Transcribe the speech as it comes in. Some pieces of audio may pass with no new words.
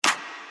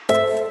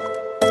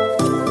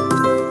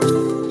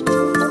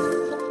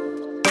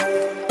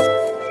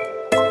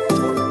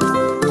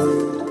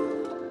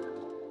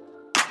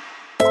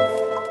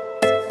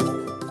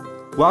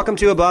Welcome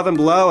to Above and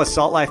Below, a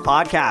Salt Life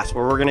podcast,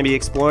 where we're going to be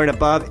exploring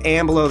above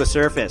and below the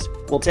surface.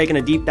 We'll take in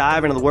a deep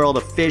dive into the world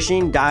of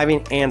fishing,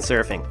 diving, and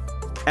surfing.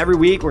 Every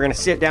week, we're going to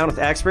sit down with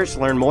experts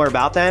to learn more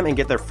about them and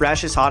get their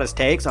freshest, hottest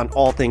takes on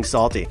all things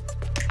salty.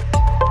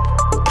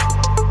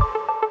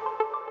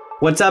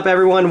 What's up,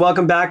 everyone?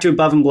 Welcome back to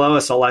Above and Below,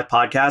 a Salt Life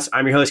podcast.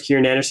 I'm your host,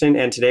 Kieran Anderson,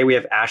 and today we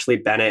have Ashley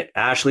Bennett.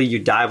 Ashley, you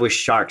dive with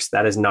sharks.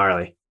 That is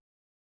gnarly.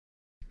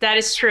 That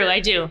is true.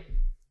 I do.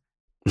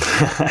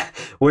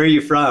 Where are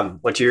you from?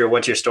 What's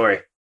your story?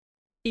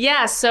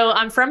 Yeah, so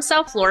I'm from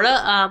South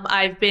Florida.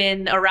 I've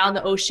been around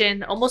the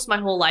ocean almost my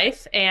whole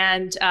life,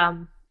 and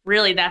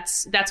really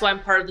that's why I'm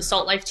part of the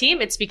Salt Life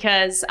team. It's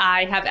because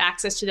I have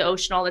access to the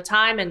ocean all the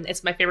time, and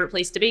it's my favorite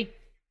place to be.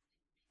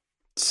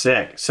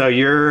 Sick. So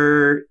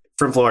you're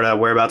from Florida.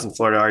 Whereabouts in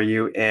Florida are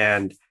you,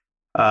 and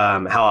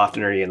how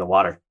often are you in the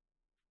water?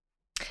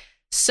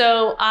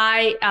 So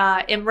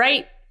I am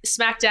right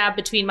smack dab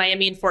between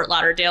Miami and Fort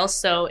Lauderdale,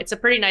 so it's a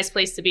pretty nice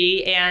place to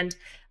be. And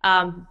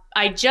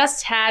I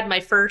just had my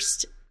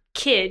first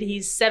kid.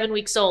 He's 7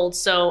 weeks old,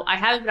 so I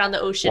haven't been on the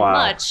ocean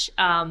much,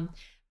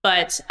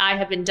 but I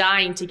have been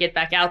dying to get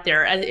back out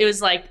there. It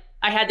was like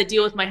I had to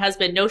deal with my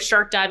husband, no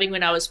shark diving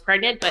when I was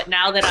pregnant, but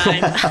now that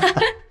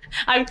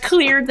I've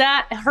cleared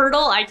that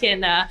hurdle, I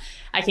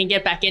can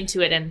get back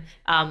into it. And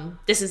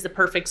this is the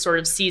perfect sort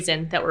of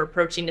season that we're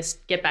approaching to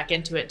get back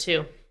into it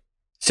too.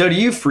 So do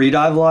you free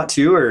dive a lot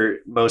too, or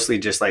mostly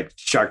just like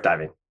shark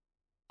diving?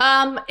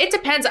 It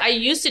depends. I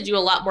used to do a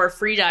lot more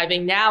free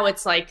diving. Now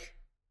it's like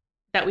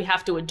that we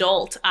have to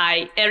adult.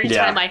 Every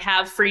time I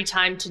have free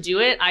time to do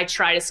it, I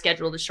try to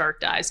schedule the shark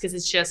dives because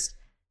it's just,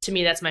 to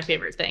me, that's my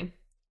favorite thing.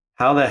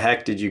 How the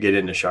heck did you get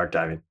into shark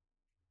diving?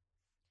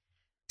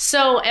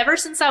 So ever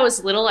since I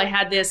was little, I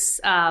had this,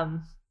 I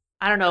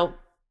don't know,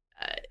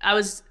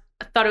 I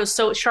thought it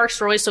was sharks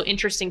were always so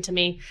interesting to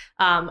me.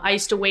 I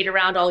used to wait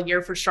around all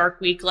year for Shark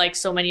Week, like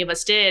so many of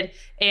us did.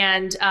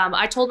 And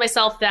I told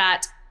myself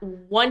that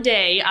one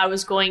day I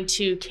was going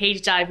to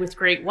cage dive with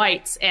great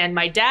whites. And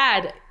my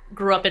dad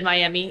grew up in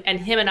Miami, and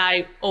him and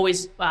I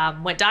always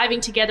went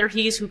diving together.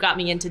 He's who got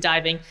me into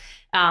diving.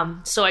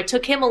 So I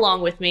took him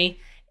along with me,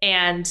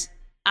 and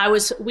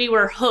we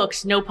were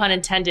hooked, no pun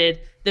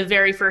intended, the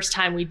very first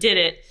time we did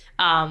it.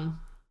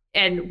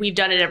 And we've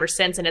done it ever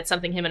since, and it's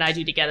something him and I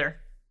do together.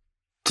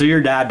 So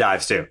your dad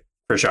dives too,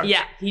 for sharks?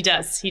 Yeah, he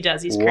does. He's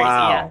crazy.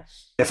 Yeah.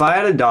 If I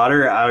had a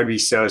daughter, I would be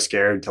so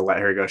scared to let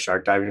her go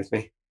shark diving with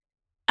me.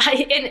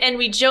 And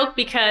we joke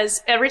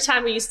because every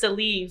time we used to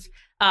leave,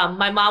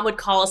 my mom would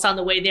call us on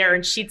the way there,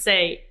 and she'd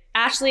say,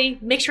 "Ashley,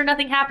 make sure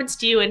nothing happens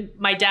to you." And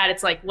my dad,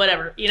 it's like,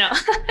 whatever, you know.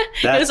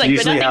 It was like,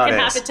 but nothing can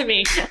happen to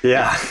me.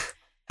 Yeah,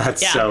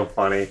 that's so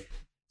funny.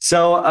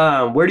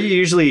 So where do you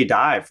usually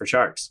dive for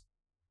sharks?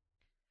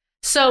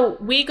 So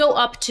we go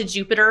up to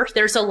Jupiter.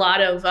 There's a lot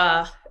of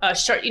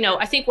shark.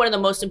 I think one of the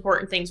most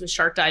important things with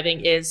shark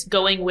diving is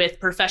going with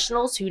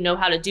professionals who know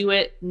how to do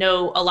it,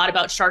 know a lot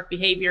about shark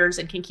behaviors,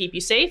 and can keep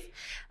you safe.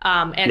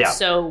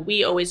 So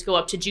we always go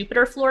up to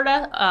Jupiter,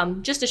 Florida,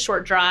 just a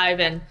short drive,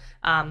 and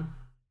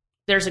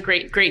there's a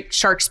great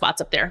shark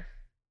spots up there.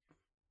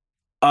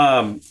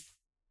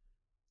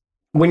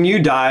 When you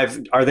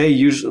dive, are they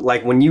usually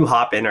like when you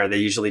hop in? Are they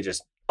usually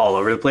just all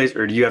over the place,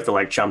 or do you have to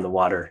like chum the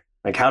water?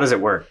 Like, how does it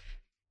work?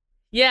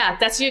 Yeah,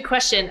 that's a good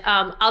question.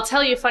 I'll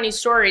tell you a funny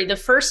story. The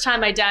first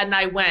time my dad and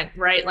I went,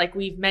 right, like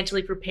we've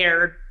mentally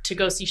prepared to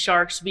go see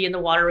sharks, to be in the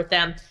water with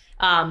them.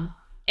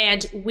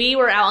 And we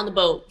were out on the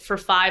boat for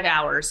 5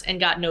 hours and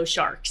got no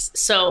sharks.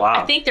 So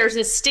I think there's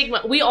this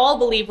stigma. We all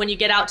believe when you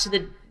get out to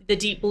the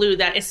deep blue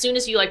that as soon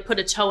as you like put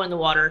a toe in the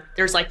water,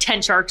 there's like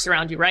 10 sharks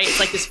around you, right? It's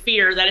like this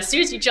fear that as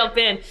soon as you jump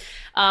in.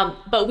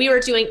 But we were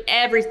doing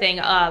everything.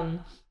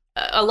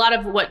 A lot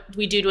of what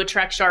we do to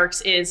attract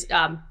sharks is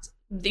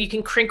you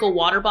can crinkle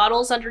water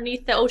bottles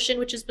underneath the ocean,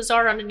 which is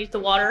bizarre, underneath the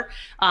water.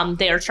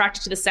 They are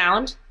attracted to the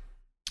sound.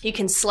 You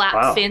can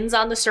slap fins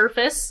on the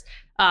surface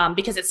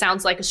because it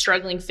sounds like a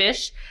struggling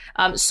fish.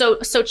 So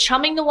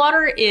chumming the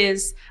water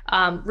is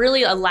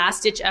really a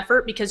last-ditch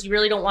effort because you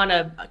really don't want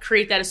to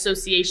create that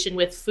association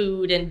with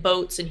food and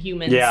boats and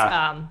humans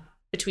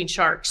between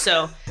sharks.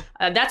 So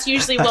that's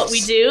usually what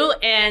we do.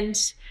 And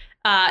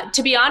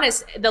to be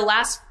honest, the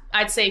last,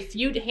 I'd say,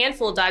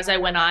 handful of dives I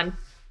went on,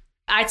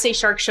 I'd say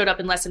sharks showed up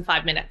in less than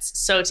 5 minutes.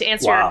 So to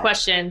answer your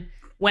question,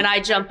 when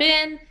I jump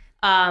in,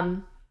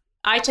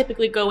 I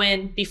typically go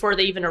in before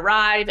they even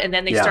arrive, and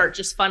then they start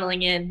just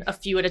funneling in a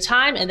few at a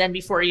time. And then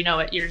before you know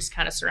it, you're just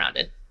kind of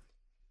surrounded.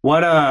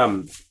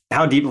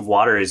 How deep of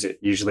water is it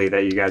usually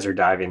that you guys are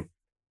diving?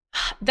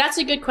 That's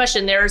a good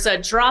question. There's a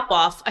drop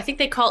off. I think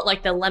they call it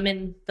like the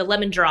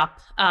lemon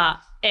drop.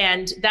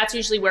 And that's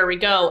usually where we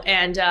go.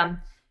 And,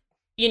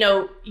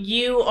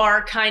 you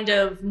are kind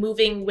of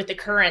moving with the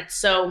current.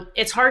 So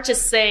it's hard to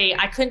say.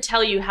 I couldn't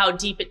tell you how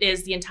deep it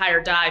is the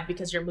entire dive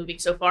because you're moving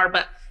so far,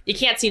 but you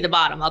can't see the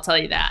bottom. I'll tell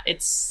you that.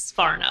 It's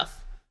far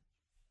enough.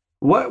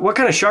 What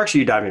kind of sharks are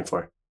you diving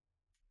for?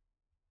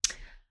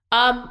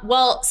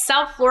 Well,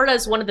 South Florida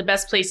is one of the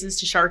best places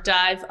to shark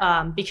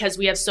dive because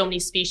we have so many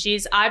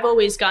species. I've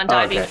always gone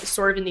diving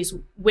sort of in these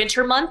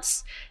winter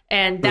months,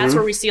 and that's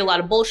where we see a lot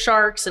of bull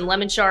sharks and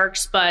lemon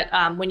sharks. But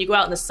when you go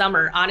out in the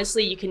summer,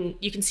 honestly,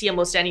 you can see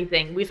almost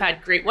anything. We've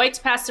had great whites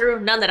pass through,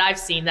 none that I've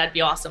seen. That'd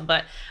be awesome.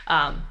 But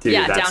Dude,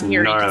 yeah, down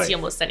here gnarly. you can see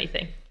almost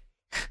anything.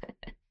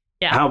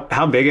 Yeah.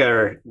 How big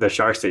are the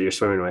sharks that you're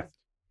swimming with?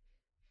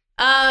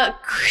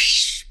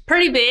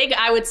 Pretty big,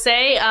 I would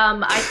say.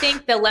 I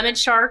think the lemon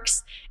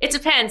sharks, it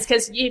depends,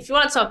 because if you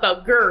want to talk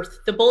about girth,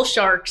 the bull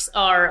sharks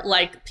are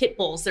like pit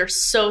bulls. They're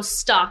so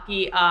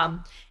stocky.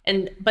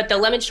 But the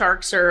lemon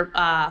sharks are,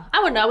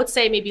 I would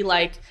say maybe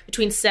like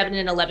between 7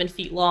 and 11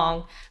 feet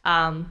long.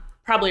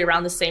 Probably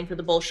around the same for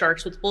the bull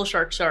sharks, but the bull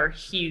sharks are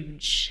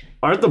huge.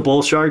 Aren't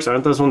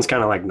those ones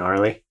kind of like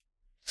gnarly?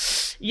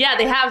 Yeah,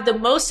 they have the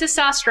most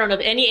testosterone of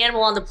any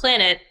animal on the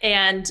planet.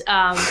 And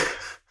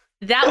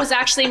that was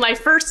actually my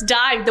first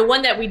dive, the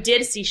one that we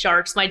did see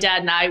sharks. My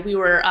dad and I, we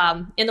were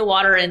in the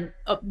water, and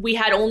we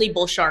had only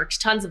bull sharks,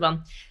 tons of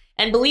them.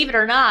 And believe it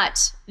or not,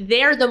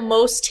 they're the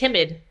most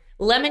timid.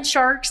 Lemon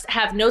sharks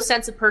have no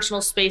sense of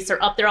personal space.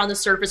 They're up there on the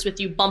surface with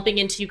you, bumping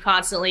into you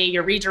constantly.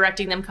 You're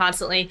redirecting them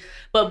constantly.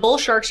 But bull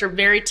sharks are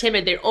very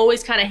timid. They're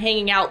always kind of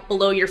hanging out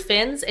below your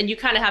fins, and you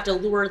kind of have to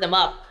lure them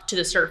up to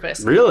the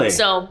surface. Really?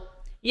 So,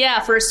 yeah,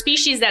 for a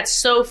species that's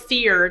so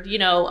feared,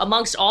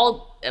 amongst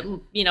all,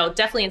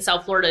 definitely in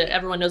South Florida,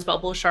 everyone knows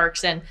about bull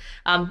sharks, and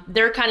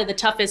they're kind of the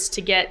toughest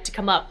to get to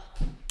come up.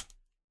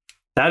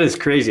 That is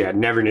crazy. I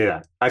never knew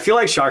that. I feel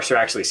like sharks are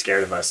actually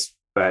scared of us,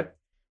 but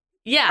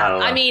yeah,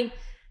 I mean,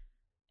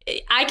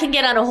 I can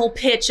get on a whole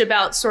pitch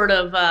about sort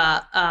of,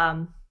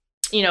 the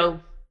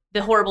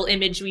horrible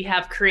image we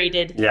have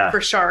created for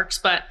sharks,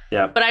 but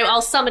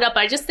I'll sum it up.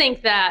 I just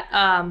think that,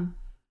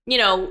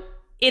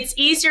 it's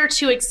easier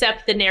to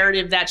accept the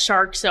narrative that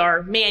sharks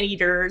are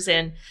man-eaters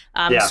and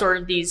sort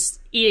of these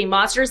eating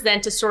monsters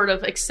than to sort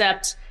of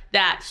accept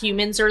that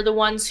humans are the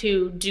ones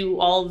who do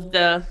all of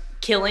the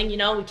killing.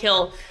 We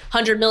kill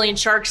 100 million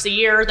sharks a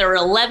year. There were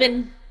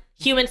 11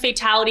 human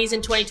fatalities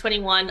in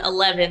 2021,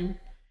 11.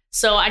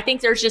 So I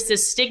think there's just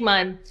this stigma.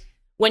 And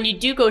when you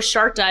do go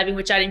shark diving,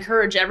 which I'd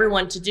encourage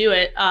everyone to do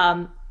it,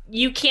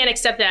 you can't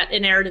accept that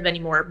narrative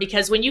anymore,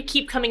 because when you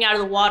keep coming out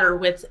of the water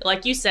with,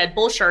 like you said,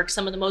 bull sharks,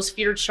 some of the most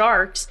feared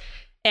sharks,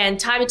 and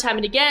time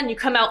and again, you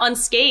come out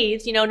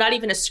unscathed, not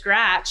even a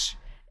scratch,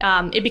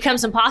 it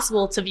becomes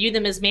impossible to view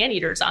them as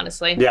man-eaters,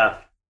 honestly. Yeah,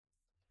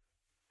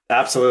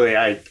 absolutely.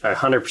 I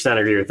 100%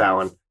 agree with that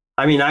one.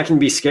 I mean, I can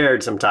be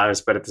scared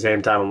sometimes, but at the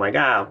same time, I'm like,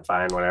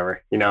 fine,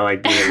 whatever.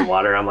 Like being in the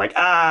water, I'm like,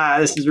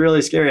 this is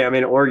really scary. I'm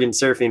in Oregon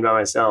surfing by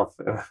myself.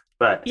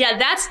 But yeah,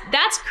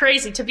 that's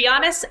crazy. To be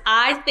honest,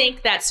 I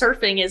think that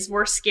surfing is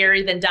more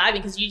scary than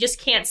diving, because you just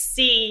can't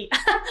see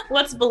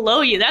what's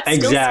below you. That's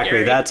exactly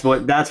still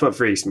scary. That's what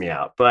freaks me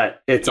out.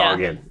 But it's all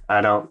good.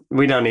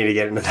 We don't need to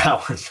get into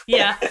that one.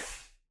 Yeah.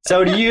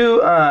 So do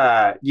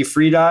you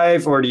free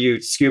dive or do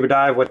you scuba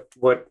dive? What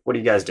do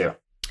you guys do?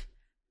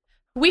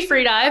 We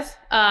free dive.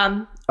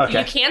 Okay.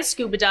 You can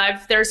scuba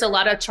dive. There's a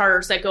lot of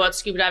charters that go out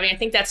scuba diving. I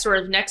think that's sort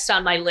of next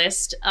on my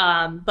list.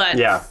 But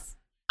yeah.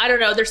 I don't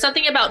know. There's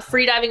something about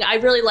free diving. I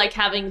really like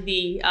having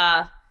the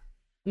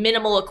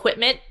minimal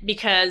equipment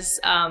because,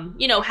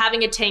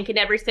 having a tank and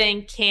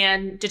everything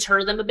can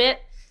deter them a bit.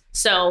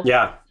 So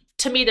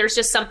to me, there's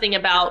just something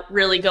about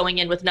really going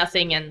in with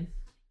nothing and,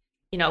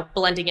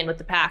 blending in with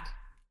the pack.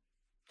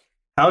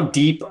 How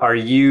deep are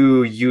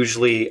you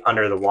usually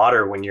under the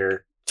water when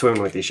you're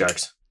swimming with these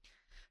sharks?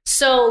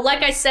 So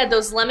like I said,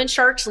 those lemon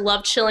sharks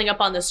love chilling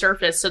up on the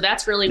surface. So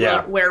that's really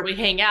where we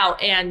hang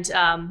out. And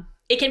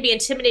it can be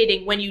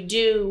intimidating when you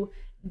do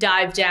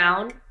dive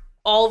down.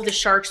 All of the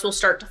sharks will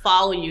start to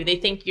follow you. They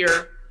think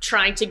you're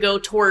trying to go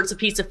towards a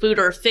piece of food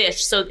or a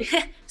fish. So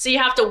you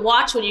have to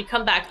watch when you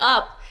come back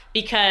up,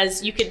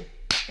 because you could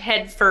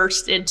head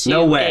first into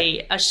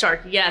a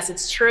shark. Yes,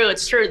 it's true.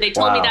 It's true. They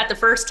told me that the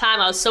first time.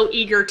 I was so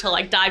eager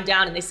to dive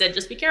down, and they said,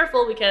 just be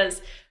careful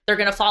because they're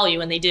going to follow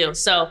you, and they do.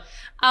 So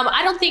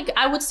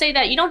I would say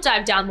that you don't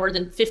dive down more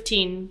than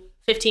 15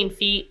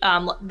 feet.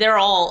 They're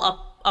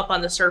all up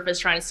on the surface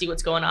trying to see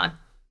what's going on.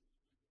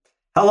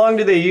 How long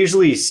do they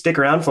usually stick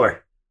around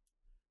for?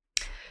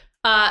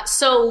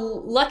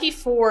 So lucky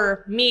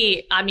for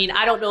me, I mean,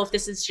 I don't know if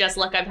this is just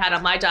luck I've had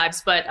on my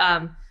dives, but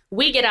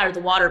we get out of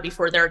the water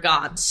before they're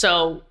gone.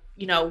 So,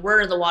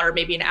 we're in the water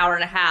maybe an hour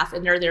and a half,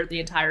 and they're there the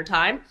entire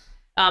time.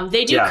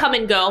 They do come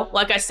and go.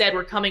 Like I said,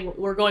 we're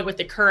going with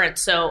the current.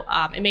 So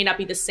it may not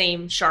be the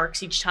same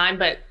sharks each time,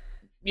 but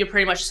you're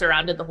pretty much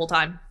surrounded the whole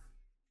time.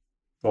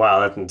 Wow,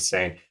 that's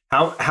insane.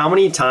 How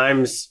many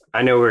times,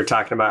 I know we were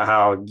talking about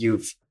how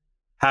you've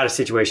had a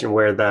situation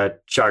where the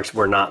sharks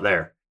were not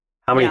there.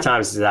 How many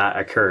times has that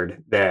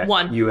occurred?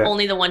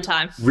 Only the one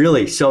time.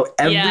 Really? So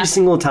every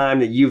single time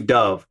that you've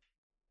dove,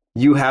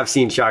 you have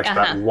seen sharks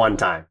about one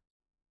time.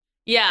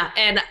 Yeah,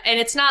 and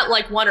it's not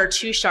like one or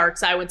two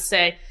sharks, I would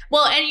say.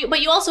 Well,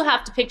 but you also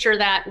have to picture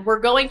that we're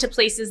going to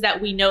places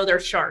that we know they're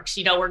sharks.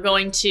 We're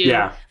going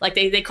to, like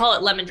they call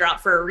it lemon drop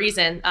for a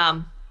reason.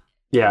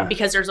 Yeah.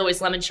 because there's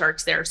always lemon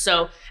sharks there.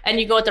 So, and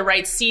you go at the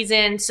right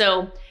season.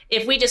 So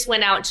if we just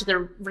went out to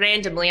the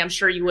randomly, I'm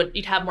sure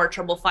you'd have more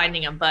trouble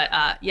finding them. But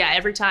yeah,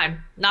 every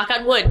time, knock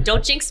on wood,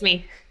 don't jinx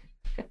me.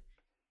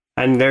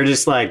 And they're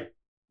just like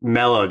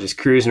mellow, just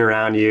cruising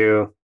around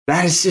you.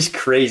 That is just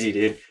crazy,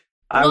 dude.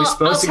 I was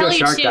supposed to go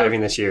shark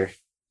diving this year.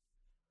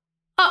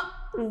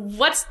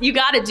 Oh, you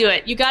got to do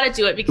it. You got to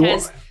do it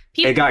because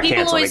it got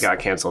canceled. It got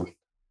canceled.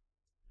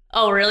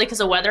 Oh, really? Because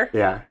of weather?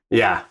 Yeah.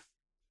 Yeah.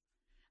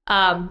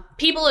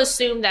 People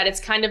assume that it's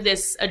kind of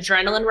this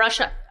adrenaline rush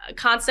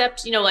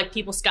concept, you know, like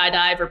people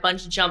skydive or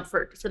bungee jump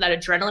for that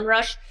adrenaline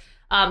rush.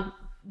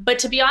 But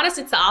to be honest,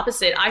 it's the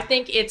opposite. I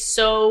think it's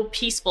so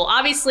peaceful.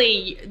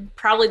 Obviously,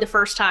 probably the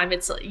first time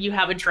you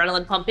have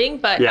adrenaline pumping,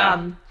 but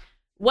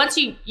once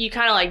you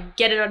kind of like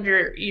get it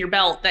under your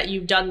belt that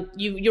you've done,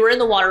 you were in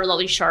the water with all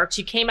these sharks,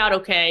 you came out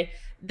okay.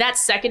 That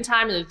second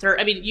time and the third,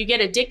 I mean, you get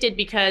addicted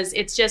because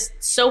it's just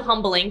so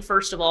humbling,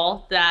 first of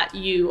all, that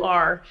you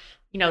are,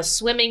 you know,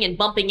 swimming and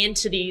bumping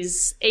into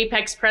these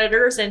apex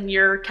predators and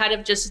you're kind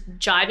of just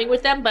jiving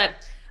with them. But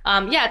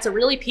yeah, it's a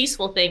really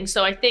peaceful thing.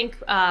 So I think,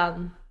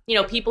 you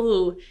know, people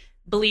who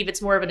believe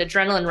it's more of an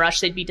adrenaline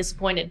rush, they'd be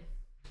disappointed.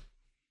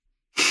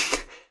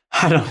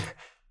 I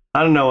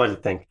don't know what to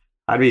think.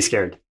 I'd be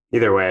scared.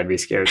 Either way, I'd be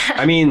scared.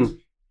 I mean,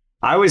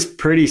 I was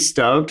pretty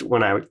stoked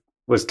when I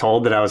was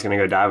told that I was going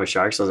to go dive with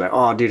sharks. I was like,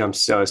 oh, dude, I'm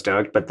so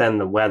stoked. But then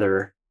the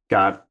weather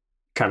got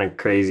kind of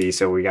crazy,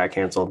 so we got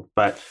canceled.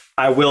 But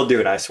I will do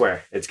it. I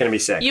swear. It's going to be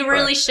sick. You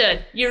really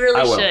should. You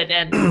really should.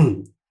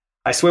 And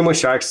I swim with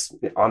sharks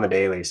on the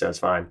daily, so it's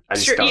fine. I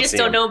just you just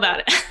don't know about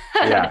it.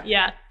 Yeah.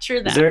 Yeah,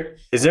 true that.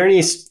 Is there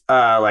any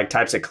like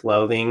types of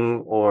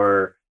clothing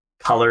or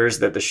colors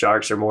that the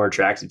sharks are more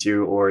attracted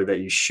to or that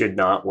you should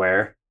not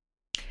wear?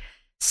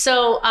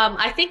 So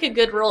I think a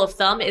good rule of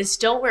thumb is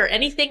don't wear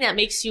anything that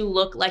makes you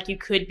look like you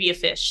could be a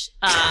fish.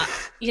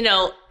 You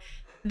know,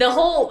 the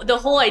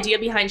whole idea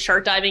behind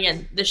shark diving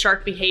and the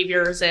shark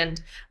behaviors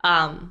and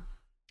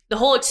the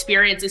whole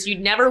experience is you'd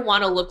never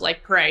want to look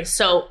like prey.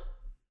 So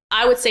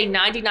I would say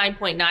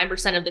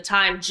 99.9% of the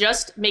time,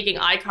 just making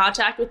eye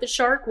contact with the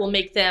shark will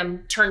make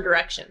them turn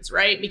directions,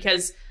 right?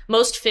 Because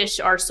most fish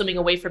are swimming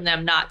away from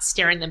them, not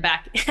staring them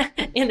back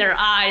in their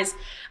eyes.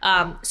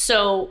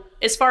 So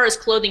as far as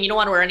clothing, you don't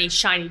want to wear any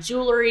shiny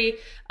jewelry.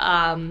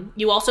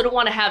 You also don't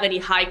want to have any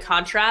high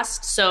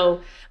contrast.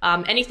 So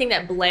anything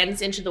that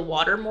blends into the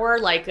water more,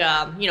 like,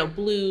 you know,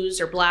 blues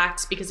or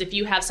blacks, because if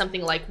you have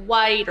something like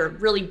white or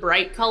really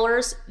bright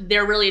colors,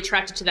 they're really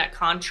attracted to that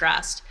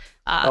contrast.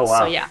 Oh, wow.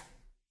 So, yeah.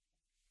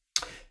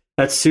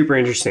 That's super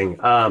interesting.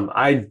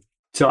 I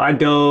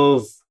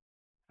dove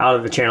out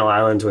of the Channel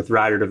Islands with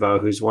Ryder DeVoe,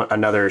 who's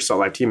another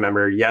Salt Life team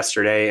member,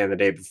 yesterday and the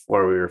day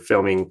before. We were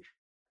filming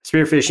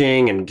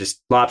spearfishing and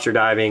just lobster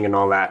diving and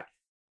all that.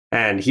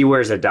 And he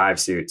wears a dive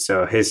suit.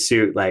 So his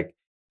suit, like,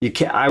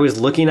 I was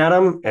looking at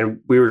him and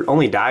we were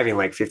only diving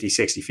like 50,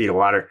 60 feet of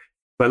water.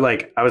 But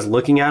like, I was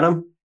looking at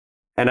him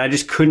and I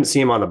just couldn't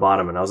see him on the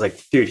bottom. And I was like,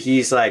 dude,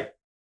 he's like,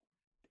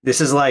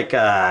 this is like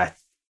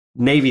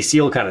Navy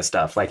SEAL kind of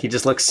stuff. Like, he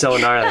just looks so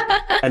gnarly.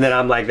 And then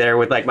I'm like there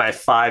with like my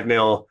 5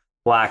 mil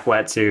black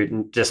wetsuit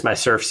and just my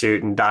surf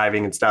suit and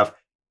diving and stuff.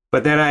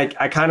 But then I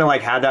kind of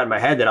like had that in my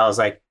head that I was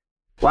like,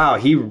 wow,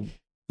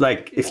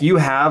 like, if you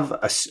have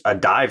a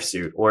dive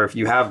suit or if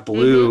you have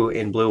blue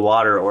in blue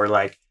water, or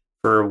like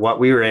for what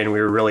we were in,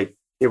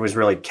 it was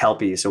really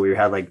kelpy. So he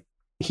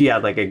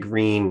had like a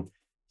green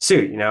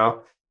suit, you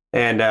know,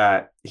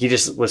 and he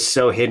just was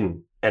so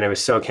hidden and it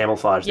was so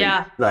camouflaged.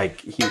 Yeah.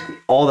 Like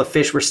all the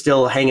fish were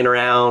still hanging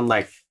around.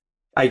 Like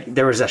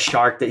there was a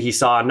shark that he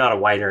saw, not a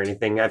white or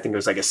anything. I think it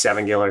was like a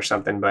 7-gill or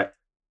something, but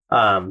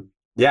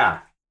yeah.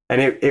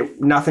 And it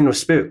nothing was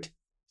spooked.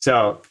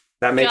 So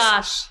that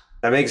makes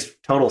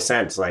total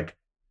sense. Like,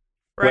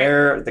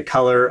 wear the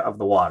color of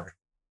the water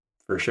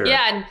for sure.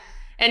 Yeah.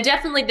 And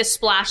definitely the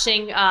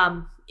splashing.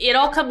 It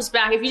all comes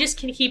back. If you just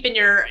can keep in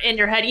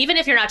your head, even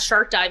if you're not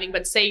shark diving,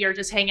 but say you're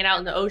just hanging out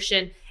in the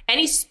ocean,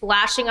 any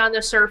splashing on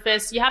the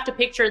surface, you have to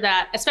picture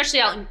that,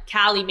 especially out in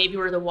Cali, maybe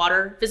where the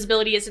water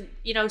visibility isn't,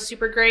 you know,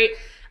 super great.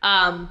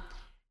 Most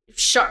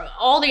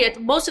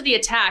of the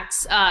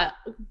attacks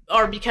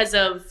are because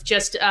of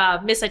just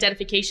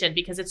misidentification,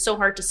 because it's so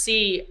hard to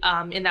see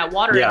in that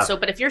water. Yeah. And so,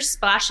 but if you're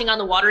splashing on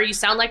the water, you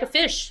sound like a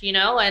fish, you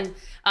know, and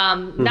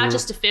not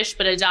just a fish,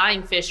 but a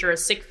dying fish or a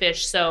sick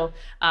fish. So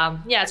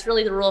yeah, it's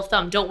really the rule of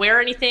thumb. Don't wear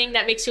anything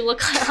that makes you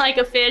look like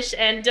a fish,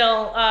 and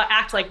don't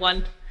act like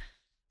one.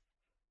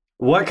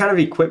 What kind of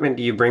equipment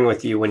do you bring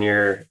with you when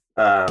you're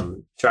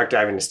shark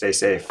diving to stay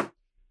safe?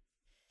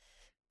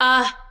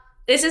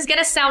 This is going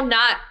to sound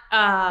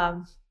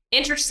not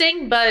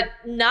interesting, but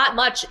not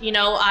much. You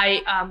know,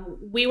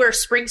 we wear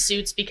spring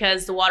suits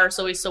because the water is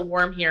always so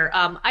warm here.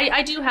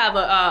 I do have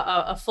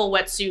a full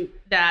wetsuit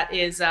that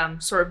is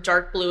sort of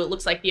dark blue. It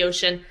looks like the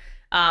ocean,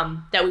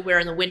 that we wear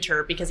in the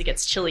winter because it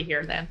gets chilly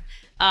here then.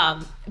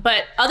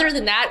 But other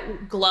than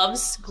that,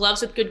 gloves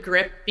with good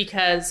grip,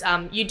 because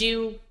you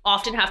do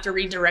often have to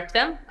redirect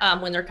them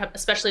when they're,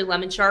 especially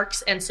lemon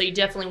sharks. And so you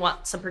definitely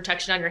want some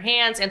protection on your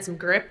hands and some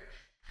grip.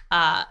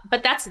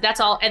 But that's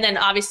all. And then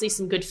obviously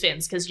some good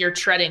fins because you're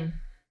treading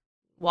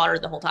water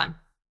the whole time.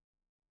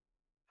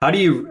 How do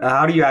you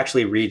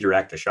actually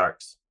redirect the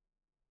sharks?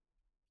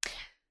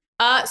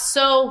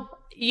 So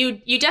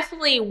you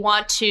definitely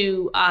want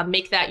to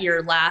make that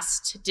your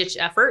last ditch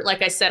effort.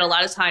 Like I said, a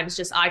lot of times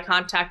just eye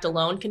contact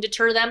alone can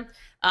deter them.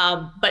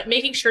 But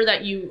making sure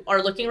that you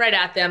are looking right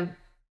at them.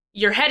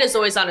 Your head is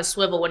always on a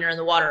swivel when you're in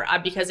the water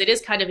because it is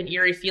kind of an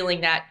eerie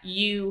feeling that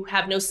you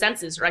have no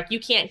senses, right? You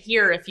can't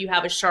hear if you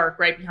have a shark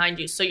right behind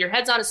you. So your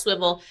head's on a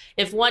swivel.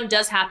 If one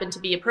does happen to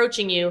be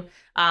approaching you,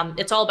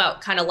 it's all about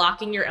kind of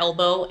locking your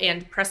elbow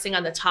and pressing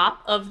on the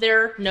top of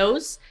their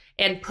nose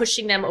and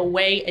pushing them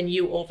away and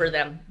you over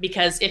them.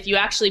 Because if you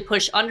actually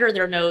push under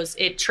their nose,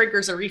 it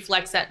triggers a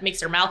reflex that makes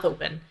their mouth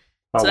open.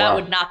 So that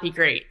would not be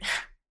great.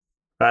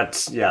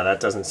 That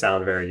doesn't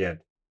sound very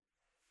good.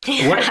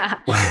 Yeah.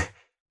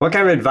 What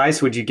kind of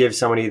advice would you give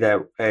somebody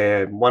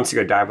that wants to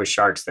go dive with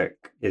sharks that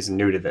is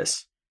new to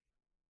this?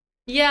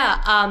 Yeah,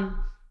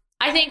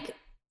 I think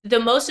the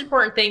most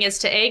important thing is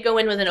to go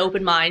in with an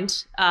open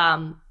mind.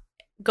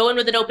 Go in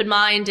with an open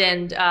mind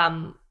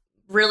and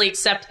really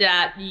accept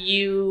that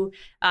you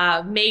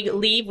may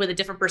leave with a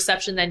different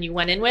perception than you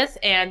went in with.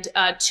 And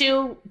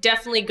two,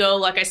 definitely go,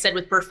 like I said,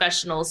 with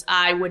professionals.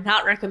 I would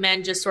not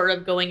recommend just sort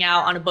of going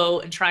out on a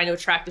boat and trying to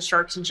attract the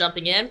sharks and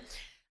jumping in.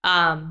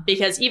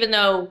 Because even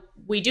though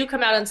we do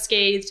come out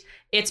unscathed,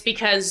 it's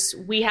because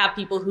we have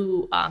people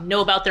who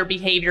know about their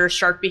behaviors,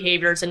 shark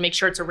behaviors, and make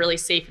sure it's a really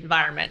safe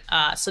environment.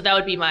 So that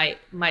would be my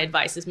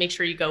advice: is make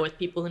sure you go with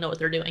people who know what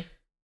they're doing.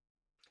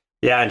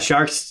 Yeah, and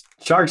sharks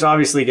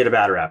obviously get a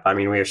bad rep. I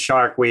mean, we have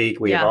Shark Week,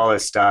 we have all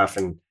this stuff,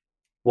 and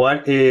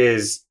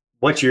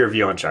what's your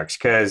view on sharks?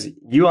 Because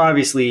you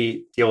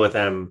obviously deal with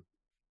them,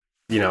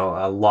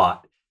 a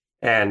lot.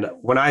 And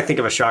when I think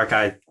of a shark,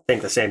 I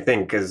think the same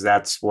thing because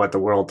that's what the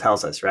world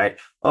tells us, right?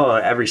 Oh,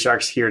 every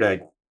shark's here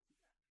to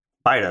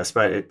bite us,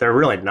 but they're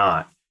really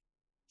not.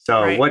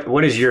 So right.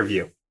 What is your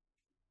view?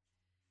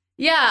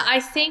 Yeah, I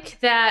think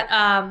that,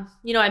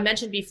 I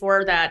mentioned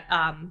before that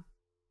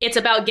it's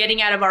about getting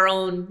out of our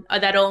own,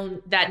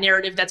 that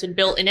narrative that's been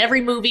built in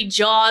every movie,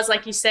 Jaws,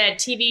 like you said,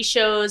 TV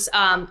shows.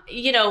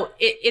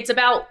 It's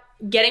about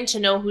getting to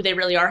know who they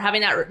really are,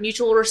 having that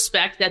mutual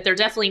respect that they're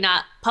definitely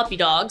not puppy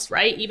dogs,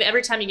 right? Even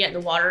every time you get in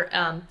the water,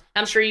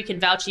 I'm sure you can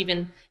vouch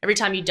even every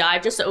time you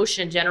dive, just the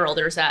ocean in general,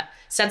 there's that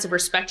sense of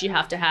respect you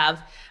have to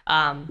have.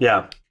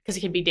 Because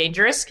it can be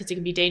dangerous,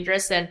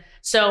 And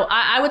so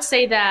I would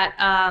say that,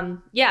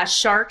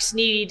 sharks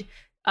need,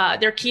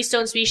 they're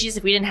keystone species.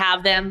 If we didn't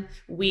have them,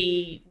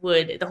 the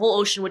whole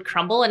ocean would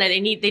crumble, and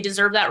they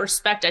deserve that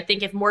respect. I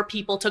think if more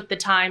people took the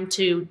time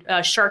to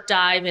shark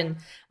dive and,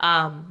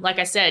 like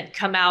I said,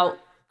 come out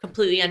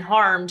completely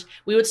unharmed,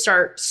 we would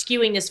start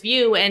skewing this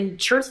view. And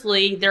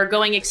truthfully, they're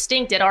going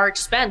extinct at our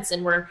expense,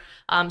 and we're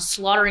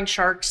slaughtering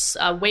sharks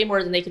way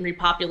more than they can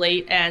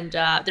repopulate. And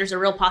there's a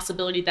real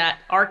possibility that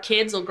our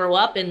kids will grow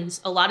up and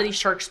a lot of these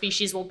shark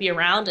species won't be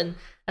around, and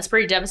that's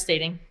pretty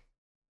devastating.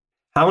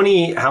 How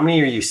many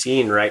are you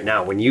seeing right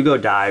now? When you go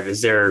dive,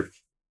 is there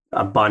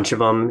a bunch of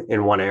them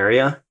in one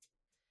area?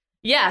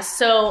 Yeah.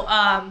 So,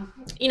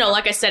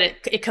 like I said,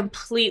 it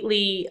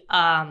completely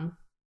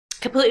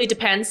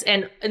depends.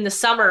 And in the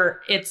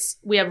summer,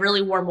 we have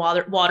really warm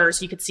waters.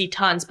 You could see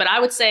tons, but I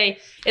would say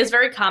it's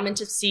very common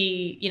to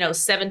see,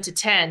 7 to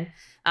 10.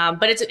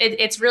 But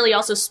it's really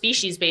also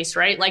species based,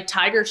 right? Like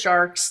tiger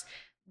sharks,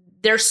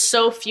 there's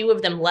so few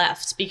of them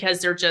left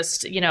because they're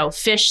just,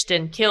 fished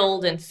and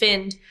killed and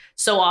finned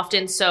so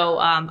often. So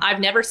I've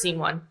never seen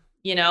one,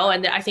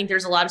 and I think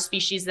there's a lot of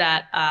species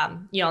that,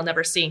 I'll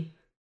never see.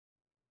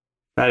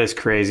 That is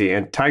crazy.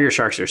 And tiger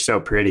sharks are so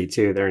pretty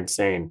too. They're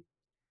insane.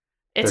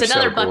 It's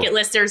another bucket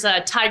list. There's a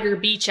Tiger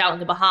Beach out in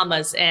the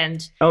Bahamas,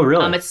 and oh,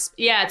 really? It's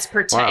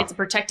a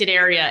protected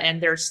area,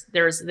 and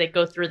they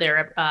go through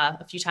there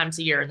a few times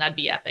a year, and that'd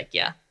be epic.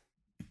 Yeah.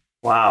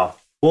 Wow.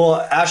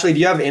 Well, Ashley, do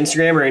you have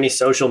Instagram or any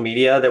social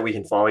media that we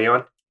can follow you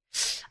on?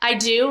 I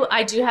do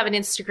have an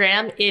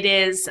Instagram. It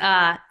is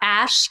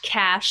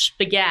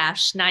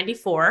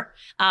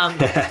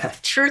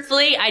ashcashbagash94.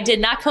 Truthfully, I did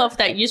not come up with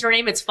that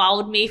username. It's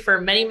followed me for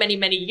many, many,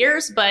 many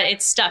years, but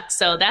it's stuck.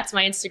 So that's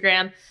my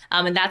Instagram,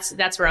 and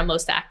that's where I'm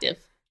most active.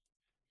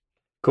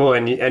 Cool.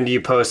 And do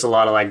you post a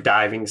lot of like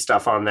diving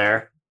stuff on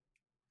there?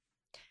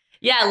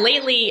 Yeah,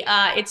 lately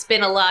it's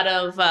been a lot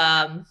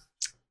of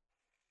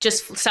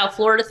just South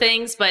Florida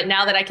things, but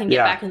now that I can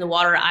get back in the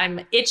water,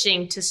 I'm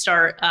itching to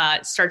start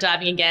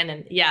diving again.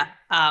 And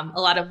a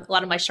lot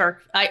of my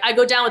shark, I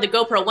go down with a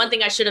GoPro. One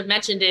thing I should have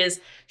mentioned is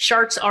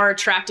sharks are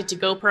attracted to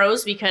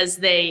GoPros because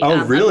they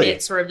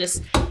emit sort of this,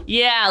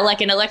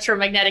 like an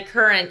electromagnetic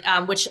current,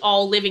 which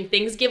all living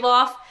things give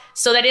off.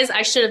 So that is,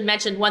 I should have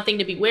mentioned one thing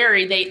to be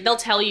wary. They'll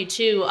tell you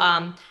too,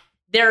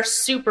 they're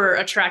super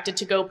attracted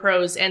to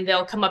GoPros and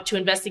they'll come up to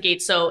investigate.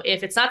 So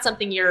if it's not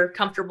something you're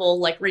comfortable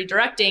like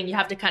redirecting, you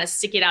have to kind of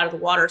stick it out of the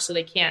water so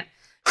they can't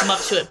come up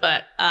to it.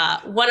 But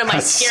one of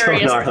the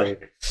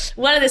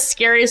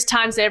scariest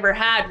times I ever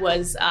had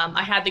was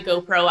I had the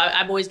GoPro.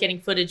 I'm always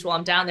getting footage while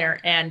I'm down there.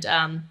 And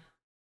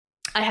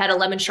I had a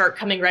lemon shark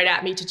coming right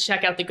at me to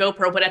check out the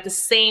GoPro, but at the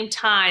same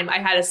time, I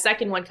had a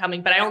second one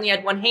coming, but I only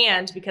had one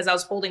hand because I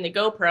was holding the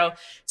GoPro.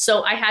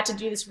 So I had to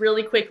do this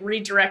really quick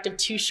redirect of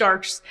 2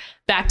 sharks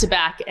back to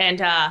back.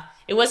 And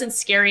it wasn't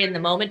scary in the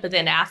moment, but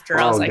then after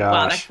I was like,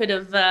 wow, that could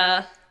have,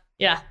 that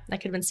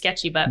could have been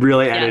sketchy, but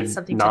really ended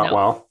something not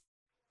well.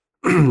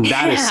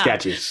 That is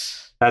sketchy.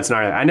 That's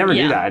not, I never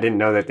knew that. I didn't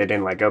know that they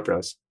didn't like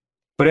GoPros,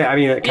 but it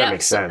kind of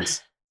makes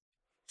sense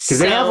because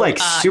they have like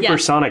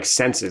supersonic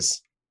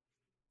senses.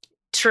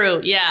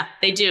 True. Yeah,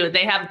 they do.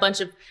 They have a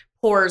bunch of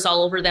pores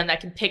all over them that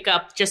can pick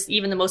up just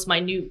even the most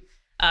minute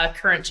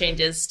current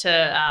changes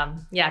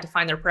to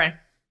find their prey.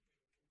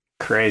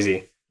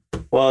 Crazy.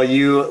 Well,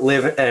 you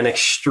live an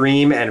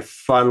extreme and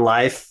fun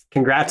life.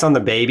 Congrats on the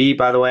baby,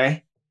 by the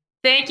way.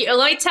 Thank you.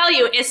 Let me tell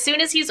you, as soon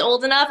as he's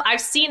old enough,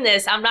 I've seen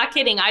this. I'm not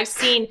kidding. I've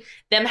seen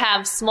them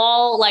have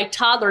small, like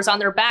toddlers on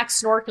their back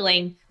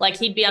snorkeling. Like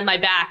he'd be on my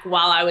back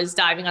while I was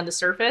diving on the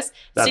surface.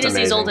 As soon as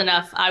he's old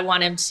enough, I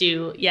want him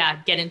to,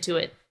 get into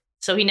it.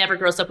 So he never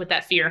grows up with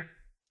that fear.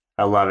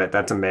 I love it.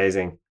 That's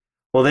amazing.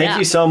 Well, thank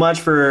you so much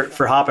for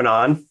hopping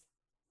on.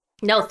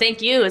 No,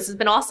 thank you. This has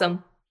been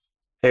awesome.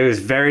 It was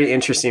very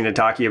interesting to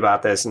talk to you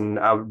about this. And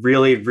I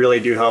really, really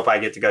do hope I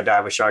get to go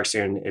dive with sharks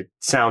soon. It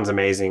sounds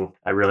amazing.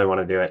 I really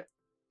want to do it.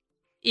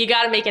 You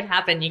got to make it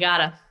happen. You got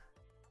to.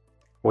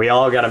 We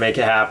all got to make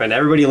it happen.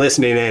 Everybody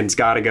listening in's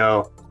got to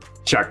go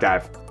shark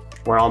dive.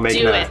 We're all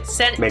making a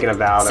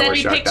vow that we're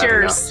shark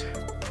diving now. Send me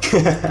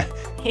pictures.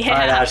 All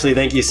right, Ashley,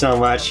 thank you so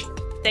much.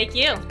 Thank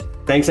you.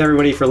 Thanks,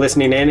 everybody, for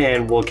listening in,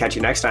 and we'll catch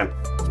you next time.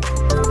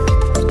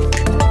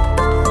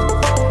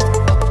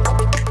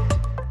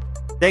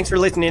 Thanks for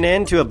listening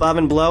in to Above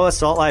and Below, a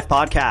Salt Life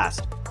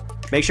podcast.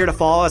 Make sure to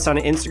follow us on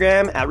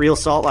Instagram at Real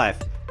Salt Life.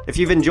 If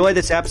you've enjoyed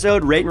this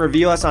episode, rate and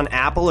review us on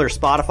Apple or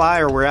Spotify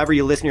or wherever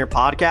you listen to your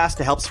podcast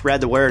to help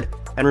spread the word.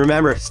 And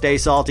remember, stay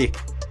salty.